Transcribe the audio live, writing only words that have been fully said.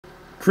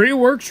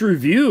Crework's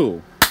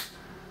review.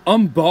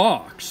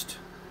 Unboxed.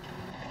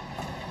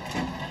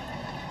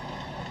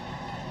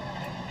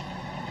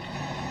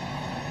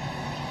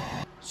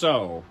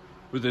 So,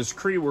 with this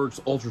Crework's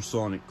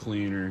ultrasonic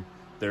cleaner,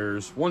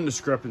 there's one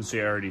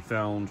discrepancy I already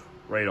found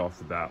right off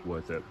the bat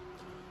with it.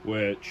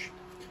 Which,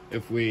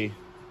 if we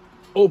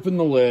open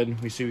the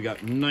lid, we see we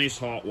got nice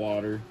hot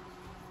water.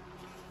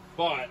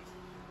 But,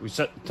 we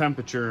set the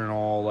temperature and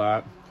all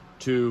that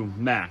to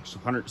max,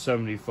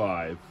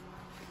 175.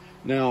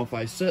 Now, if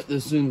I set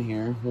this in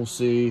here, we'll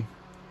see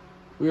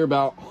we're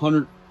about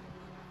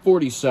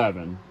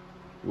 147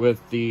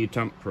 with the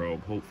temp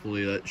probe.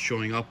 Hopefully that's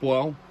showing up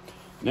well.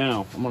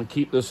 Now, I'm going to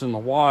keep this in the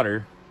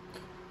water,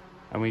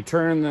 and we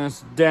turn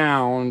this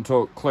down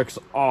until it clicks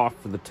off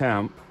for the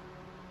temp.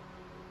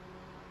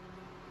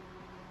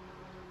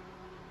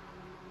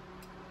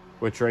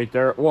 Which right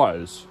there it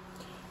was.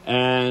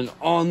 And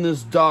on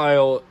this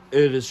dial,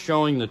 it is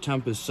showing the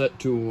temp is set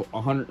to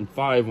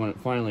 105 when it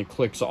finally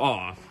clicks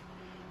off.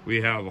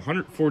 We have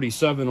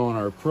 147 on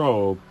our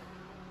probe,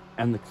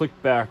 and the click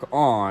back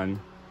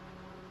on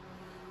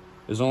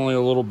is only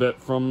a little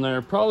bit from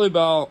there. Probably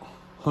about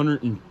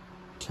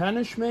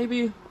 110-ish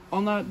maybe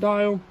on that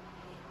dial.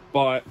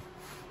 But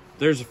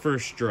there's a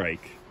first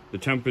strike. The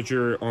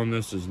temperature on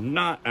this is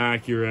not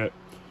accurate.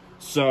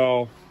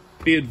 So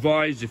be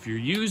advised, if you're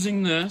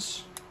using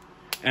this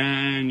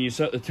and you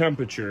set the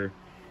temperature,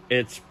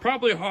 it's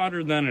probably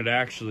hotter than it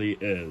actually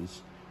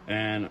is.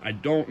 And I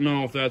don't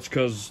know if that's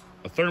because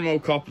a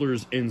thermocoupler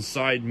is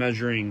inside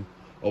measuring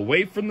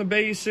away from the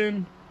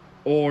basin,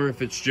 or if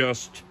it's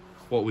just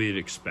what we'd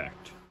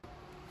expect.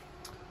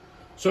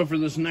 So for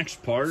this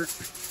next part,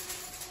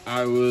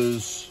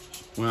 I've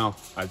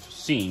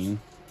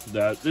seen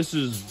that this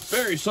is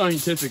very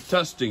scientific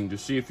testing to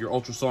see if your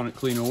ultrasonic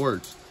cleaner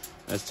works.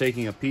 That's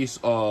taking a piece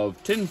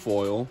of tin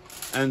foil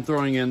and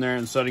throwing it in there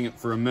and setting it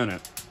for a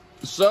minute.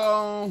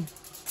 So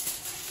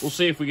we'll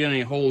see if we get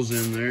any holes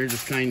in there.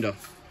 Just kind of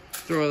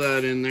throw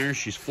that in there.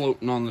 She's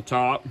floating on the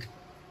top.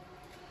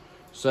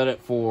 Set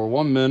it for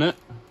 1 minute.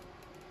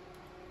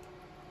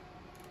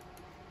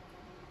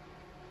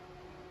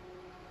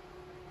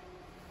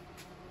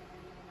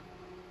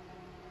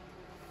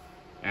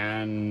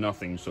 And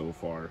nothing so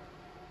far.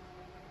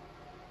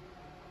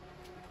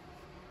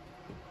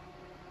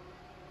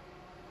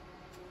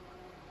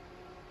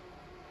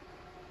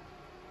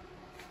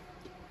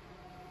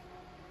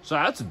 So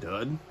that's a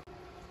dud.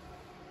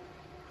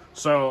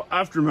 So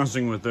after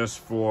messing with this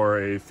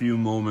for a few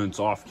moments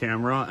off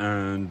camera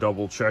and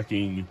double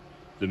checking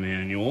the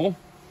manual,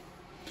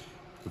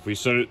 if we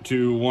set it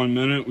to 1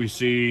 minute, we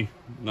see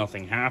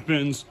nothing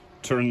happens.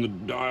 Turn the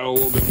dial a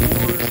little bit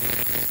more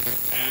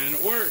and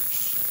it works.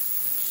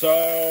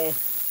 So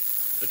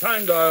the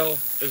time dial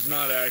is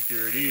not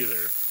accurate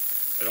either.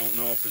 I don't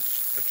know if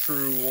it's a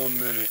true 1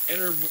 minute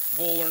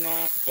interval or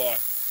not, but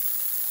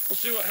we'll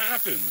see what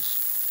happens.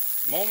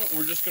 Moment,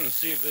 we're just going to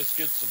see if this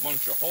gets a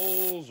bunch of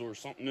holes or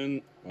something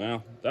in.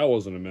 Well, that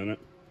wasn't a minute.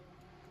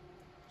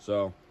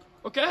 So,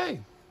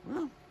 okay.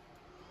 Well,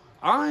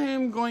 I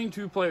am going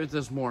to play with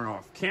this more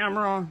off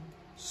camera,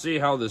 see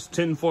how this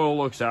tin foil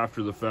looks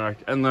after the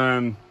fact, and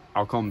then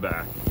I'll come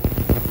back.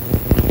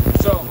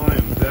 So, I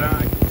am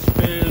back. It's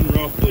been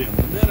roughly a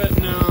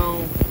minute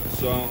now,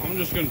 so I'm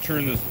just going to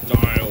turn this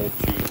dial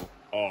to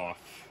off.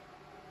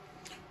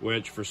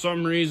 Which, for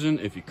some reason,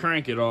 if you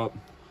crank it up,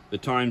 the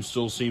time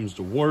still seems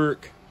to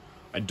work.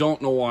 I don't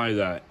know why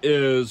that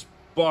is,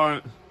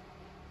 but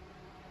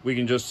we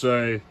can just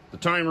say the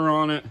timer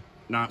on it,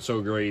 not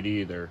so great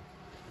either.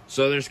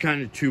 So there's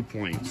kind of 2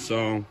 points.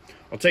 So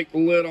I'll take the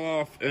lid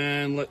off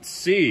and let's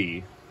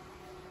see.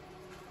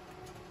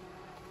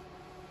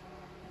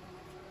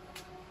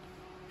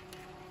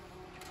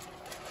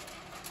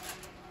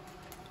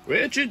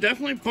 Which it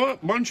definitely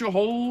put a bunch of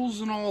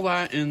holes and all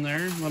that in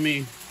there. Let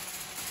me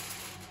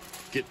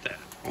get that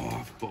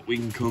off, but we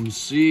can come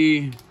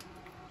see,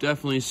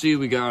 definitely see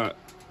we got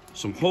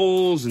some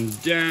holes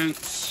and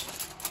dents.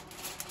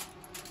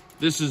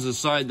 This is the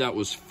side that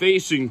was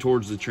facing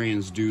towards the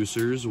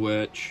transducers,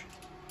 which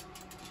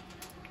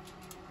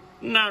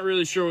not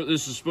really sure what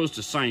this is supposed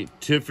to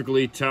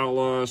scientifically tell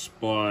us,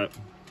 but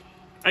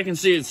I can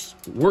see it's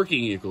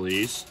working at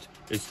least.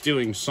 It's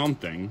doing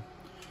something.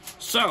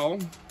 So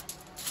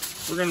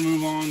we're gonna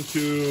move on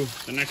to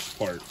the next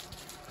part.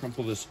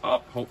 Crumple this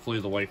up. Hopefully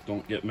the wife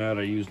don't get mad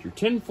I used her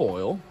tin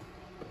foil.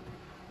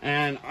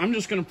 And I'm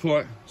just going to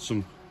put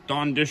some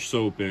Dawn dish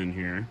soap in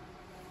here.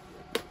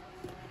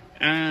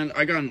 And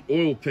I got an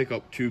oil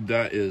pickup tube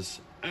that is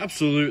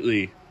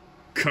absolutely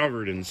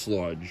covered in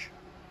sludge.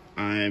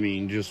 I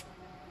mean, just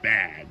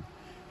bad.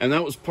 And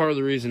that was part of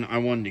the reason I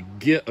wanted to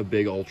get a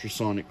big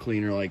ultrasonic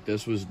cleaner like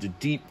this, was to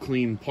deep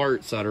clean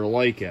parts that are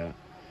like it.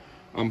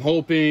 I'm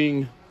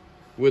hoping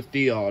with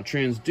the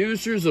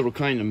transducers, it'll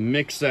kind of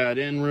mix that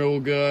in real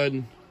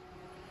good.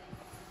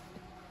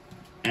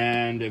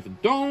 And if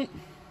it don't,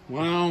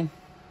 well,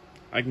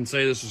 I can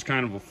say this is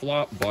kind of a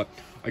flop, but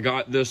I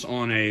got this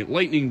on a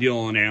lightning deal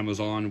on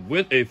Amazon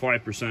with a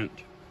 5%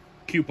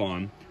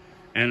 coupon,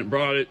 and it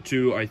brought it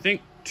to, I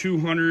think,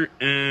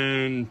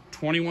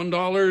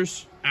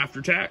 $221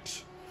 after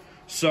tax.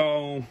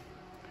 So at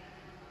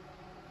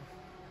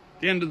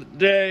the end of the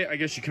day, I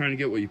guess you kind of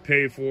get what you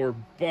pay for,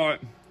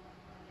 but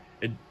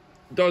it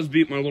does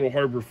beat my little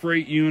Harbor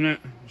Freight unit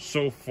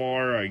so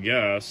far. I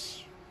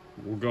guess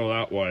we'll go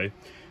that way.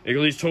 At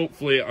least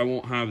hopefully I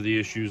won't have the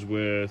issues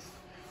with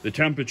the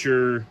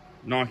temperature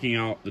knocking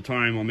out the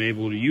time I'm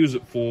able to use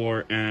it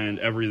for and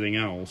everything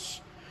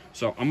else.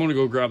 So I'm gonna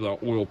go grab that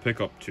oil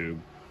pickup tube.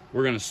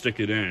 We're gonna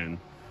stick it in,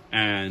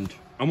 and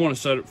I'm gonna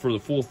set it for the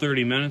full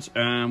 30 minutes,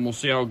 and we'll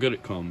see how good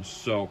it comes.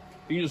 So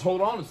you can just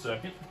hold on a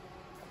second.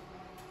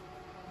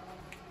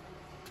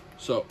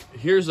 So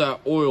here's that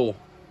oil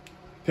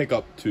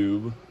pickup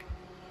tube.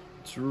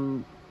 It's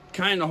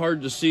kind of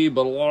hard to see,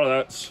 but a lot of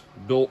that's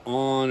built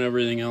on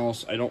everything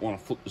else. I don't want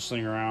to flip this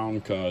thing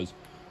around because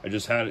I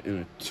just had it in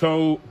a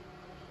tote.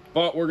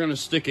 But we're gonna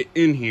stick it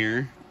in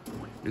here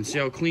and see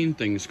how clean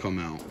things come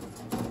out.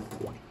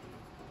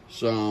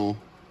 So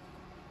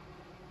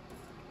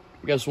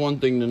I guess one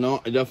thing to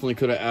note, I definitely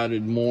could have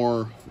added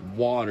more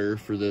water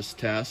for this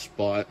test,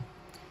 but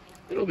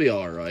it'll be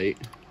all right.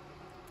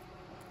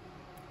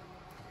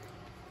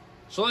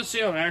 So let's see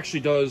how it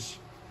actually does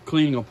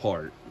cleaning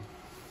apart.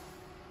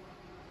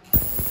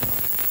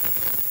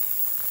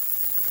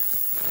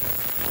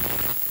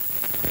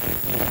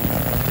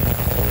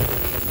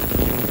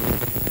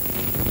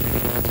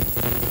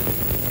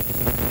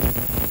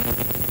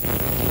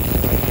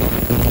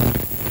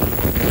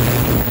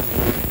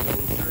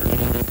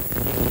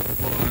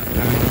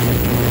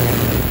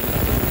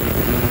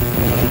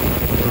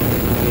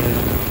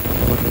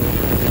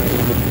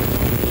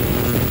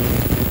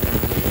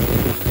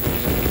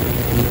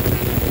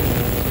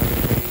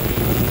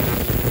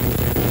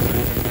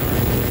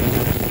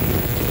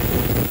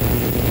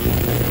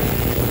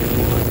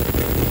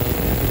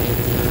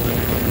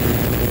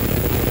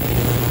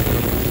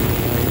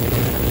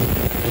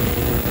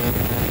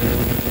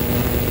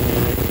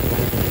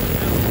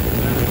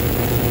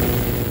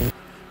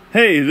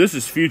 Hey, this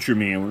is future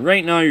me, and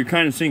right now you're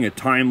kind of seeing a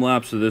time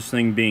lapse of this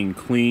thing being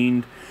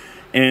cleaned.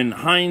 In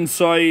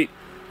hindsight,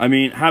 I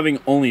mean, having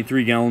only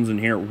 3 gallons in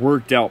here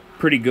worked out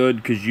pretty good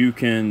because you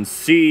can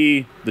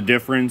see the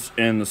difference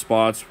in the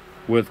spots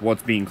with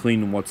what's being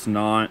cleaned and what's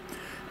not.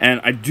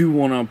 And I do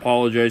want to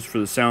apologize for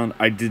the sound.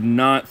 I did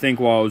not think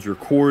while I was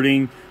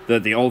recording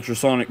that the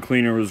ultrasonic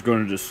cleaner was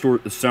going to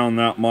distort the sound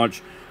that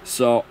much.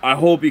 So I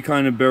hope you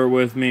kind of bear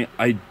with me.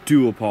 I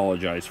do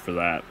apologize for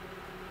that.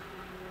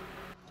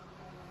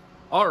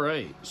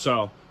 Alright,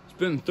 so it's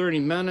been 30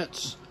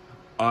 minutes.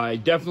 I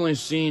definitely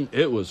seen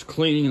it was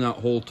cleaning that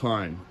whole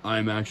time.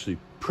 I'm actually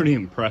pretty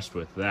impressed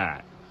with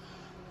that.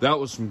 That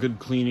was some good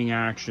cleaning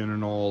action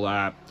and all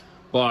that.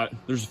 But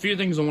there's a few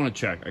things I want to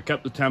check. I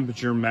kept the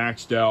temperature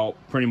maxed out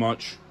pretty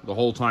much the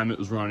whole time it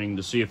was running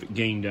to see if it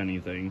gained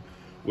anything.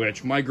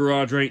 Which my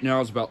garage right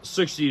now is about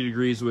 60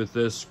 degrees with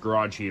this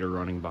garage heater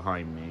running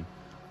behind me.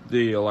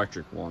 The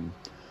electric one.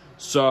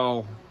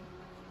 So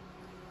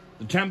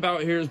the temp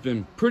out here has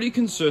been pretty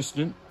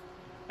consistent,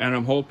 and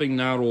I'm hoping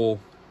that'll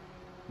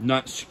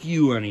not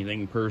skew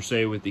anything per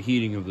se with the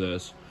heating of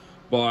this.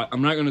 But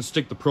I'm not going to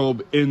stick the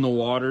probe in the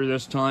water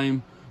this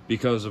time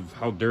because of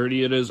how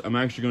dirty it is. I'm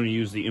actually going to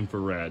use the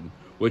infrared,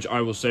 which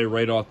I will say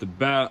right off the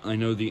bat, I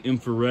know the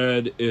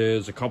infrared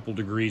is a couple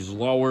degrees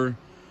lower,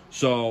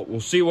 so we'll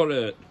see what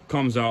it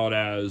comes out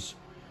as.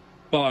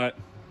 But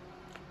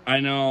I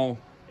know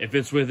if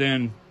it's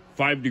within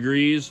 5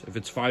 degrees, if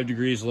it's 5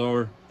 degrees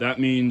lower, that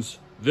means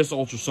this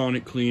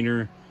ultrasonic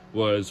cleaner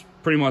was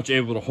pretty much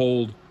able to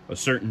hold a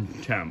certain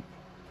temp.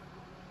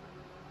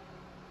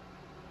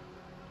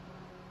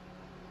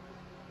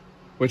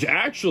 Which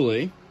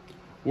actually,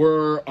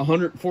 we're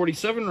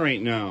 147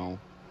 right now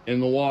in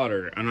the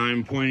water, and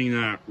I'm pointing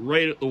that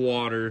right at the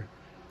water,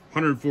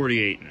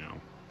 148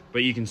 now.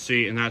 But you can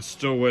see, and that's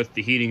still with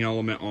the heating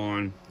element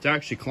on. It's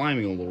actually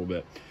climbing a little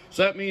bit.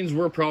 So that means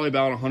we're probably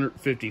about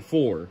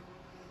 154.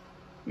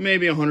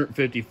 Maybe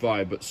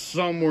 155, but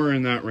somewhere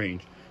in that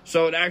range.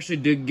 So it actually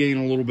did gain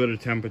a little bit of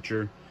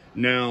temperature.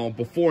 Now,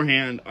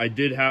 beforehand, I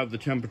did have the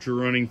temperature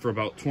running for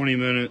about 20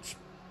 minutes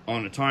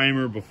on a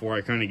timer before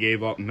I kind of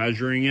gave up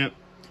measuring it.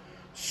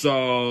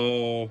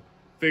 So,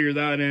 figure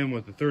that in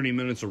with the 30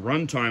 minutes of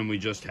runtime we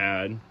just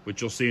had,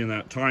 which you'll see in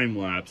that time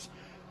lapse.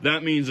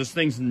 That means this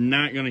thing's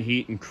not going to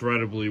heat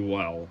incredibly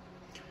well.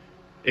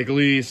 At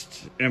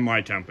least in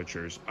my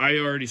temperatures. I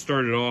already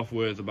started off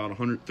with about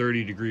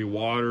 130 degree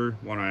water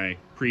when I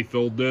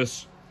pre-filled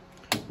this,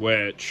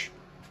 which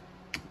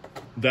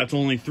that's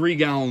only 3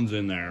 gallons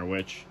in there,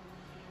 which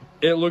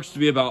it looks to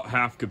be about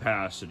half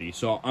capacity.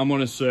 So I'm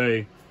going to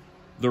say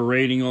the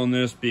rating on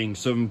this being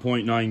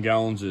 7.9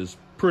 gallons is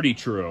pretty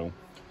true.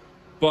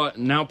 But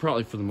now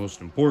probably for the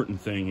most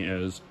important thing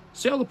is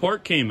see how the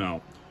part came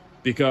out,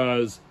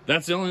 because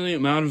that's the only thing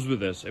that matters with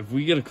this. If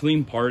we get a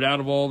clean part out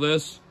of all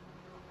this,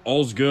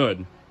 all's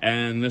good,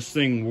 and this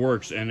thing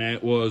works, and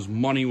it was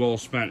money well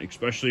spent,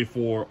 especially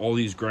for all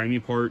these grimy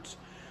parts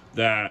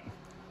that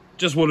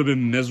just would have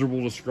been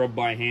miserable to scrub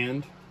by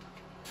hand.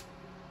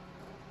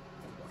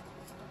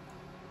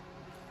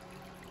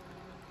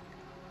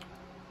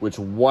 which,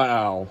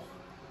 wow,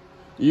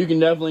 you can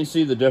definitely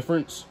see the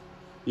difference.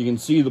 You can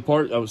see the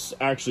part that was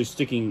actually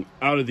sticking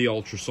out of the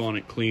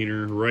ultrasonic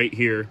cleaner right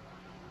here.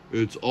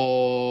 It's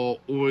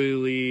all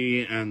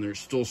oily and there's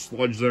still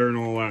sludge there and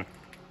all that.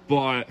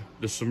 But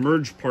the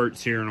submerged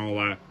parts here and all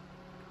that,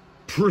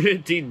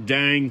 pretty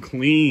dang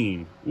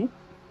clean. Oop.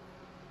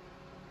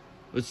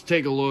 Let's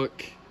take a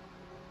look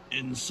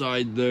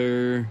inside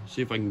there.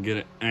 See if I can get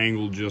it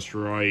angled just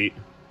right.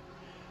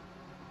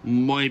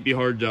 Might be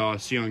hard to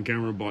see on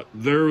camera, but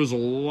there was a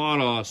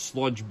lot of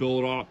sludge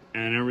buildup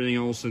and everything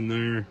else in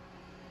there.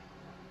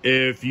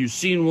 If you've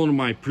seen one of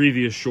my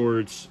previous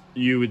shorts,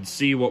 you would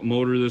see what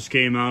motor this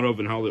came out of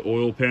and how the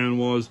oil pan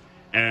was.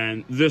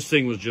 And this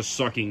thing was just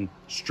sucking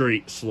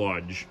straight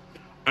sludge.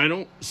 I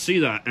don't see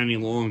that any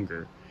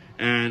longer.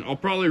 And I'll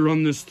probably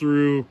run this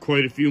through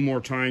quite a few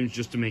more times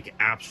just to make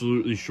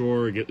absolutely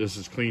sure I get this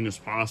as clean as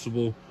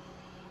possible.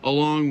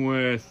 Along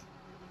with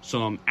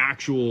some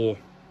actual,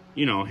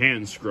 you know,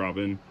 hand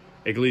scrubbing,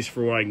 at least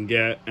for what I can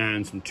get,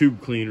 and some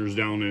tube cleaners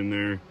down in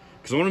there.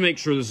 Because I want to make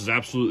sure this is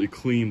absolutely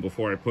clean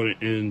before I put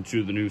it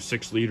into the new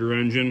 6-liter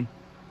engine.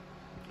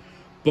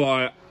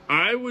 But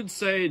I would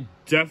say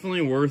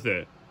definitely worth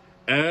it.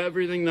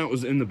 Everything that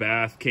was in the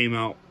bath came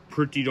out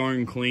pretty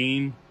darn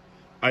clean.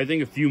 I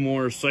think a few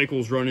more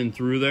cycles running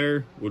through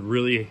there would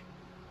really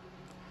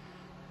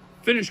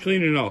finish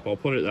cleaning it up, I'll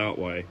put it that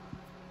way.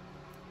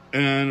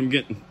 And I'm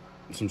getting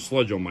some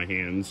sludge on my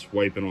hands,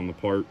 wiping on the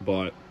part,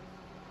 but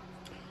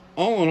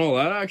all in all,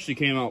 that actually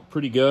came out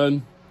pretty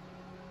good.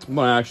 I'm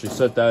going to actually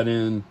set that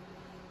in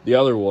the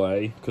other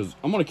way, because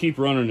I'm going to keep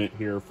running it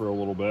here for a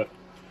little bit,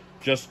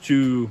 just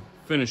to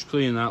finish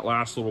cleaning that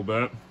last little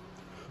bit.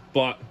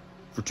 But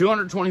for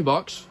 220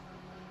 bucks,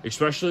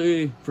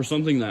 especially for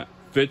something that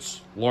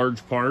fits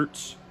large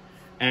parts,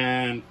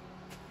 and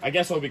I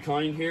guess I'll be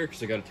kind here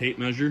because I got a tape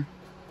measure,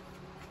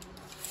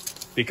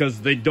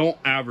 because they don't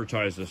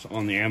advertise this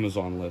on the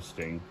Amazon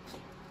listing,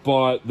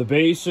 but the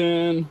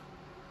basin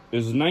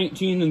is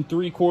 19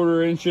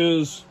 3/4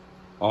 inches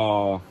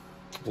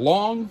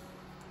long.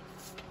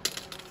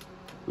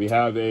 We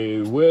have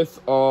a width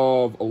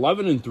of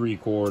 11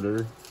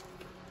 3/4,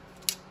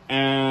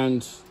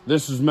 and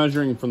this is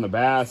measuring from the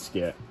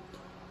basket.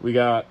 We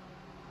got,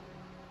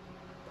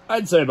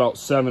 I'd say, about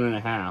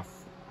 7.5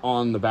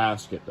 on the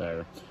basket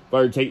there. If I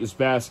were to take this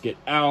basket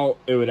out,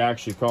 it would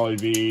actually probably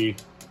be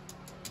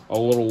a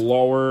little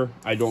lower.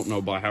 I don't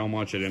know by how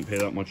much. I didn't pay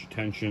that much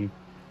attention.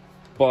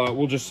 But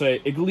we'll just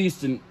say at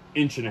least 1.5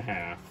 inches,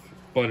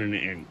 but an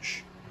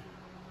inch.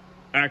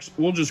 Actually,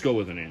 we'll just go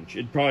with an inch.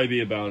 It'd probably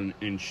be about an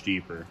inch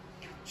deeper.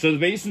 So the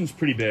basin's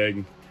pretty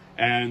big,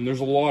 and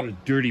there's a lot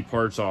of dirty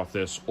parts off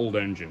this old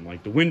engine,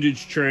 like the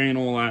windage tray and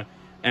all that.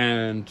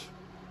 And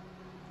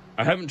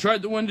I haven't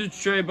tried the windage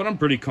tray, but I'm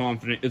pretty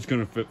confident it's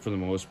going to fit for the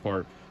most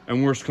part.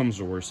 And worst comes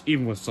to worst,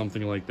 even with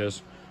something like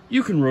this,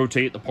 you can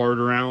rotate the part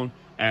around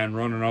and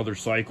run another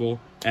cycle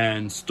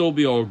and still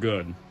be all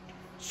good.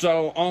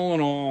 So all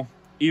in all,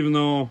 even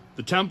though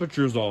the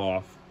temperature's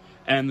off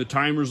and the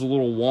timer's a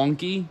little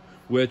wonky,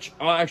 which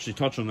I'll actually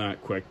touch on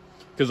that quick,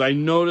 because I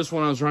noticed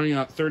when I was running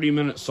that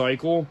 30-minute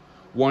cycle,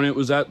 when it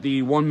was at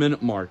the 1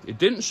 minute mark, it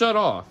didn't shut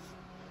off.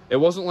 It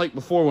wasn't like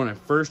before when I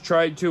first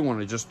tried to, when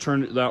I just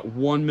turned it that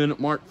 1 minute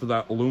mark for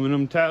that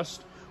aluminum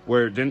test,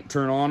 where it didn't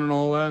turn on and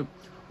all that.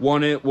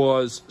 When it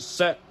was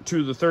set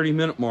to the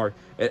 30-minute mark,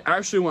 it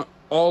actually went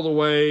all the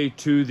way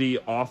to the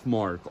off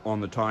mark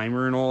on the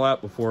timer and all that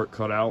before it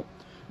cut out.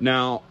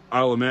 Now,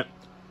 I'll admit,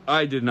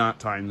 I did not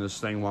time this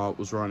thing while it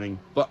was running,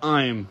 but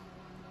I'm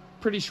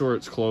pretty sure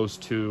it's close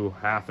to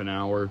half an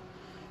hour.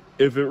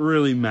 If it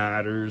really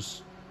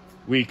matters,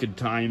 we could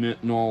time it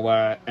and all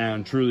that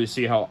and truly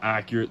see how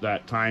accurate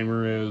that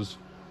timer is.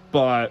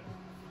 But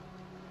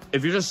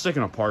if you're just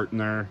sticking a part in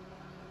there,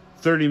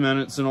 30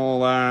 minutes and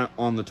all that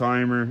on the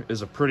timer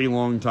is a pretty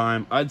long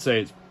time. I'd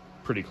say it's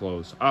pretty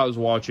close. I was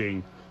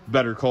watching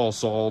Better Call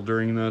Saul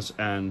during this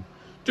and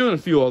doing a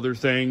few other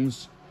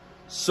things.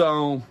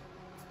 So,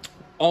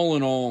 all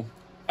in all,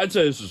 I'd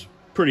say this is a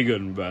pretty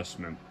good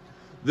investment.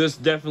 This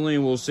definitely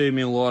will save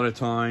me a lot of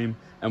time,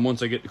 and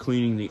once I get to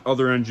cleaning the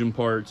other engine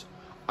parts,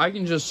 I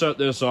can just set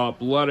this up,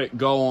 let it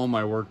go on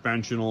my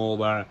workbench and all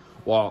that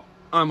while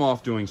I'm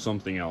off doing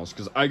something else,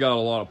 because I got a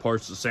lot of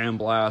parts to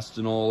sandblast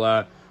and all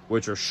that,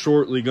 which are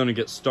shortly going to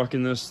get stuck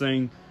in this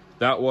thing.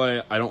 That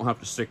way, I don't have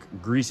to stick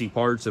greasy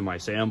parts in my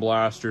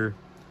sandblaster.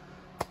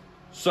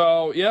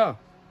 So, yeah,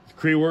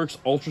 Crework's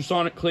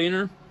ultrasonic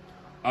cleaner,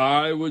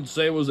 I would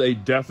say, was a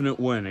definite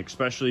win,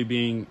 especially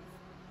being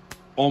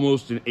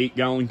almost an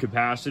 8-gallon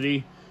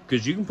capacity,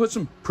 because you can put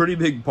some pretty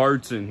big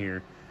parts in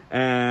here,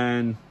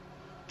 and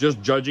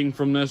just judging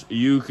from this,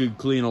 you could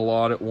clean a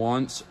lot at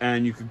once,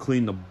 and you could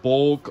clean the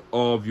bulk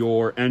of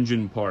your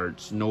engine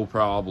parts, no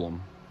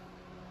problem.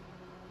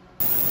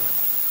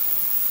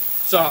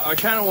 So I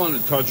kind of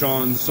wanted to touch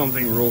on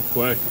something real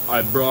quick.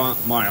 I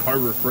brought my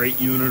Harbor Freight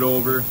unit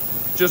over,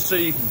 just so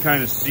you can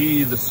kind of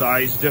see the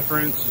size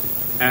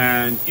difference,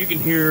 and you can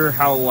hear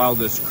how loud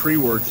this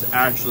Crework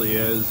actually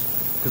is,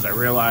 because I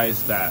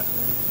realized that,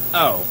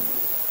 oh,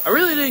 I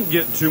really didn't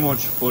get too much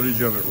footage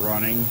of it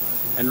running,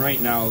 and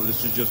right now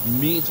this is just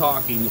me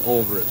talking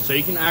over it, so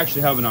you can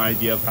actually have an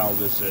idea of how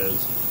this is.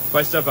 If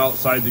I step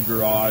outside the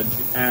garage,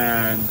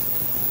 and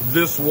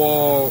this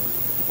wall,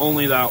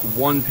 only that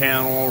one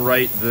panel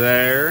right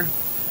there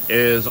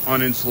is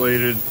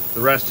uninsulated,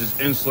 the rest is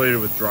insulated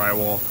with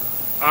drywall,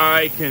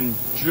 I can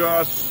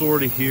just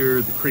sort of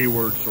hear the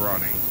Creworks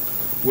running,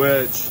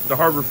 which the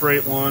Harbor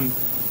Freight one,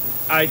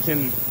 I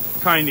can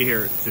kind of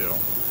hear it too.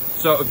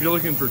 So if you're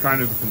looking for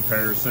kind of a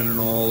comparison and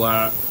all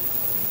that,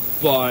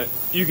 but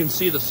you can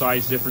see the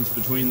size difference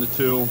between the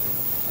two.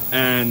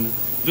 And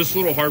this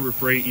little Harbor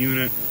Freight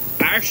unit,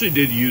 I actually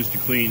did use to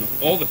clean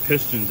all the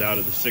pistons out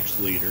of the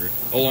 6-liter,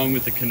 along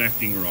with the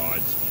connecting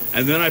rods.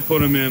 And then I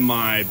put them in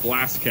my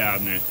blast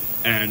cabinet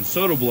and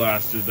soda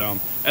blasted them.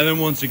 And then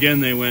once again,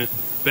 they went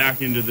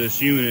back into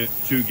this unit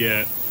to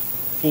get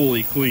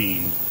fully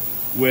cleaned,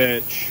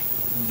 which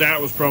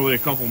that was probably a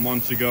couple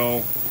months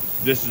ago.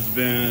 This has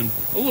been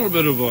a little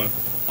bit of an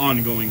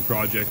ongoing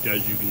project,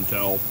 as you can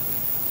tell.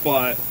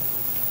 But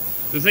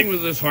the thing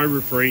with this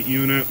Harbor Freight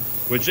unit,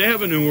 which they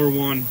have a newer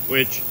one,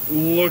 which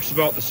looks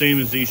about the same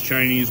as these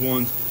Chinese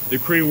ones, the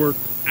Crework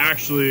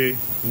actually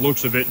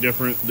looks a bit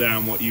different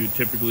than what you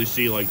typically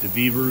see, like the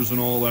Beavers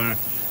and all that.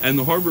 And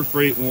the Harbor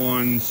Freight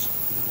ones,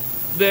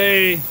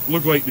 they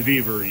look like the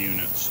Beaver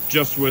units,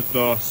 just with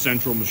the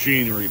Central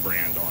Machinery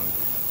brand on.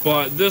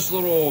 But this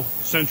little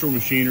Central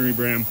Machinery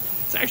brand,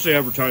 it's actually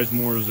advertised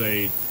more as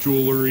a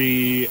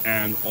jewelry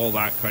and all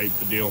that type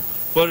of deal.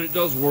 But it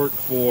does work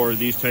for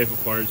these type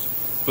of parts.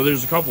 But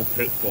there's a couple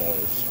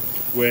pitfalls,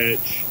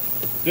 which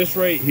this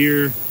right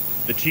here,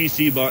 the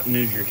TC button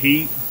is your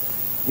heat,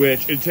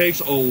 which it takes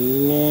a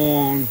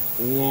long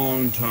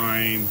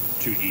time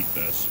to heat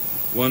this.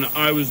 When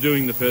I was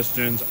doing the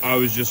pistons, I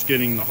was just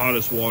getting the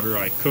hottest water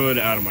I could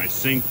out of my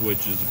sink,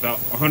 which is about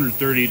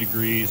 130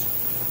 degrees,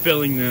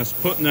 filling this,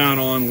 putting that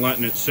on,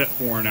 letting it sit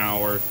for an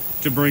hour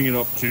to bring it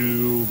up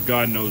to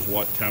God knows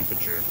what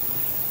temperature.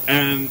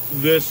 And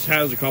this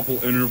has a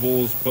couple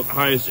intervals, but the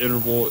highest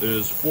interval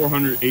is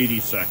 480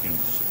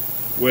 seconds,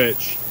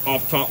 which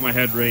off the top of my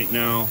head right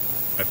now,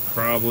 I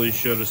probably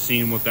should have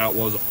seen what that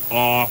was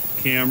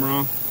off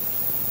camera.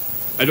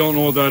 I don't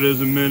know what that is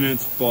in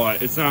minutes,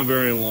 but it's not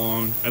very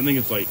long. I think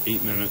it's like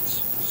 8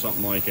 minutes,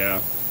 something like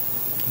that.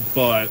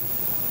 But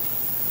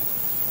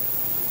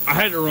I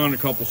had to run a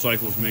couple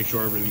cycles to make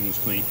sure everything was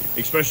clean,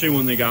 especially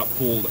when they got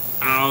pulled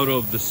out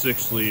of the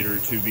 6-liter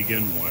to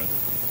begin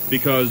with,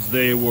 because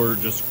they were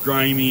just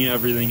grimy,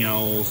 everything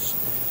else.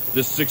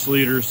 The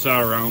 6-liter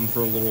sat around for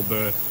a little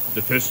bit.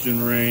 The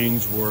piston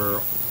rings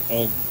were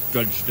all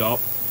gudged up,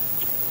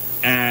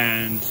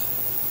 and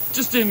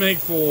just didn't make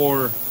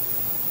for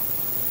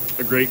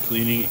a great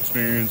cleaning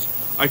experience.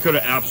 I could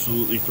have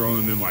absolutely thrown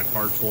them in my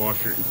parts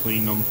washer and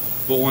cleaned them,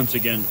 but once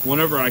again,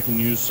 whenever I can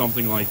use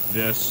something like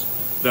this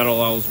that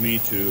allows me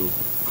to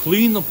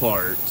clean the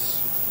parts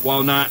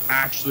while not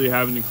actually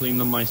having to clean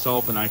them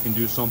myself, and I can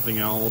do something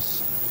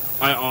else,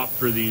 I opt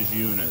for these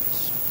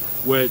units.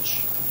 Which,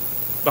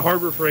 the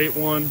Harbor Freight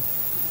one,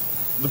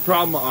 the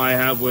problem I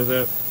have with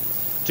it,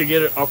 to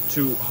get it up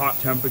to hot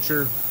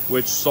temperature,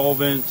 which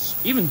solvents,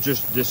 even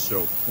just dish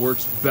soap,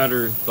 works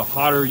better the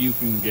hotter you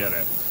can get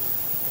it.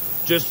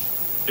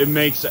 It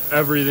makes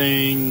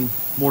everything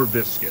more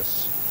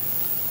viscous.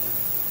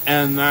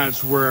 And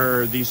that's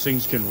where these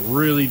things can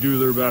really do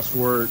their best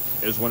work,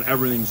 is when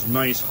everything's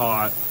nice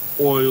hot,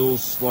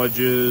 oils,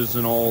 sludges,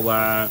 and all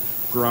that,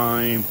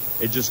 grime,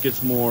 it just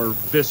gets more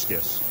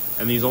viscous.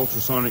 And these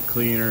ultrasonic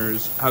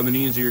cleaners have an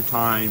easier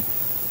time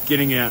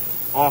getting it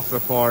off the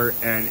part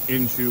and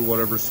into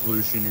whatever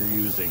solution you're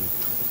using.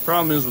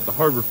 Problem is with the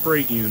Harbor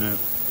Freight unit,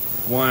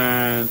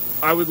 when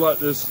I would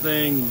let this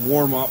thing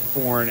warm up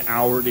for an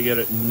hour to get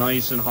it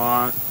nice and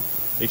hot,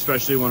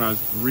 especially when I was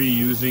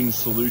reusing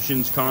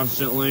solutions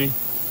constantly,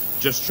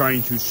 just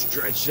trying to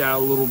stretch that a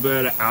little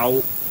bit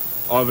out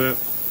of it,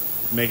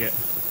 make it,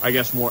 I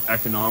guess, more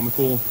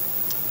economical.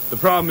 The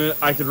problem is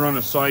I could run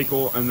a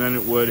cycle and then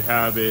it would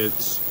have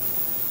its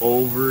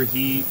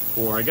overheat,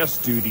 or I guess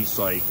duty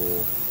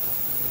cycle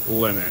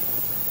limit.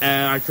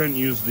 And I couldn't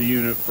use the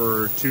unit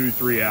for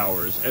 2-3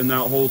 hours. And that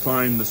whole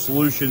time the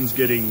solution's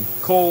getting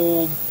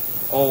cold,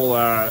 all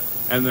that,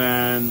 and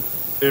then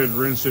it would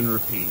rinse and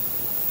repeat.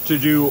 To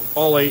do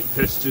all 8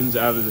 pistons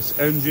out of this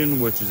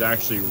engine, which is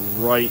actually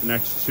right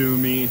next to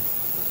me,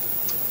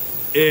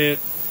 it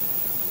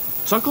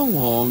took a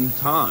long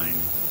time,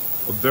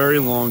 a very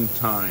long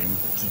time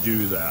to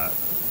do that.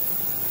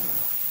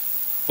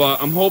 But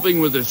I'm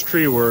hoping with this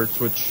Creworks,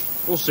 which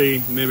we'll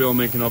see, maybe I'll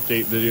make an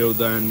update video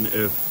then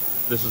if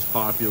this is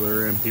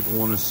popular and people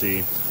want to see.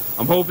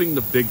 I'm hoping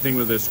the big thing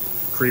with this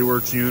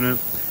Creworks unit,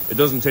 it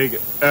doesn't take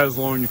as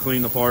long to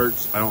clean the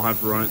parts. I don't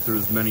have to run it through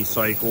as many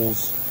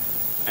cycles.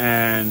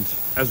 And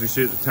as we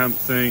see at the temp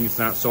thing, it's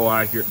not so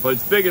accurate, but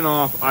it's big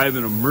enough. I have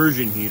an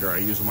immersion heater I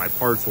use in my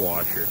parts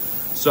washer.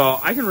 So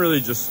I can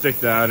really just stick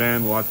that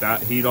in, let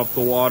that heat up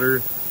the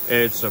water.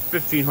 It's a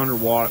 1500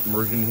 watt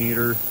immersion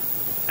heater,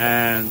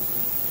 and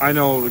I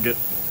know it'll get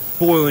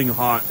boiling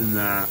hot in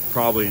that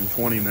probably in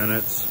 20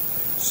 minutes.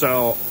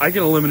 So I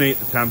can eliminate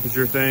the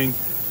temperature thing,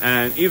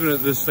 and even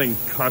if this thing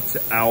cuts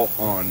out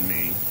on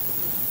me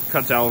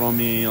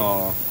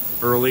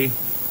early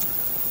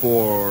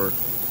for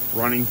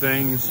running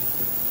things,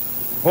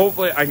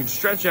 hopefully I can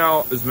stretch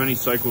out as many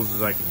cycles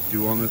as I can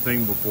do on the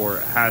thing before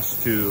it has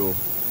to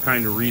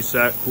kind of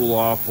reset, cool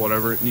off,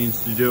 whatever it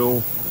needs to do.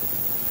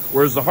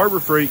 Whereas the Harbor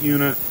Freight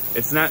unit,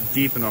 it's not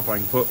deep enough I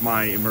can put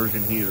my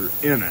immersion heater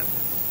in it.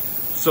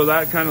 So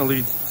that kind of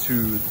leads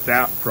to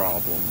that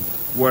problem,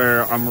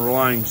 where I'm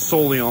relying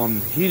solely on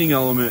the heating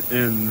element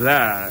in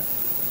that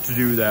to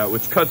do that,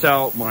 which cuts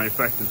out my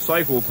effective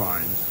cycle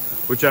times.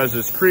 Which, as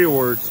this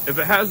Crework, if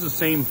it has the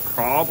same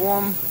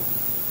problem,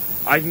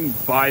 I can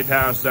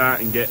bypass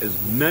that and get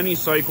as many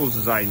cycles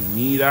as I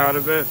need out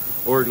of it,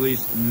 or at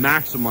least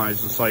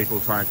maximize the cycle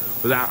time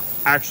without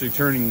actually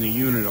turning the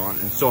unit on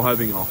and still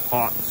having a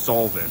hot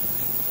solvent.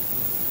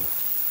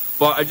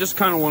 But I just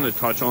kind of want to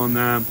touch on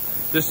that.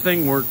 This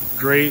thing worked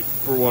great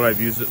for what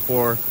I've used it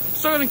for.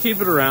 Still going to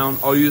keep it around.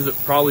 I'll use it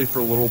probably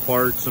for little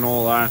parts and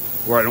all that,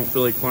 where I don't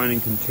feel like finding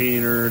a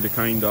container to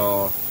kind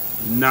of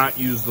not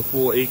use the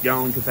full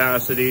 8-gallon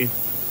capacity.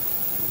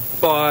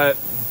 But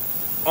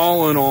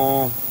all in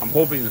all, I'm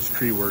hoping this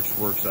Crework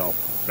works out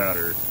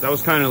better. That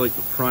was kind of like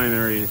the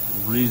primary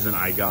reason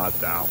I got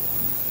that one.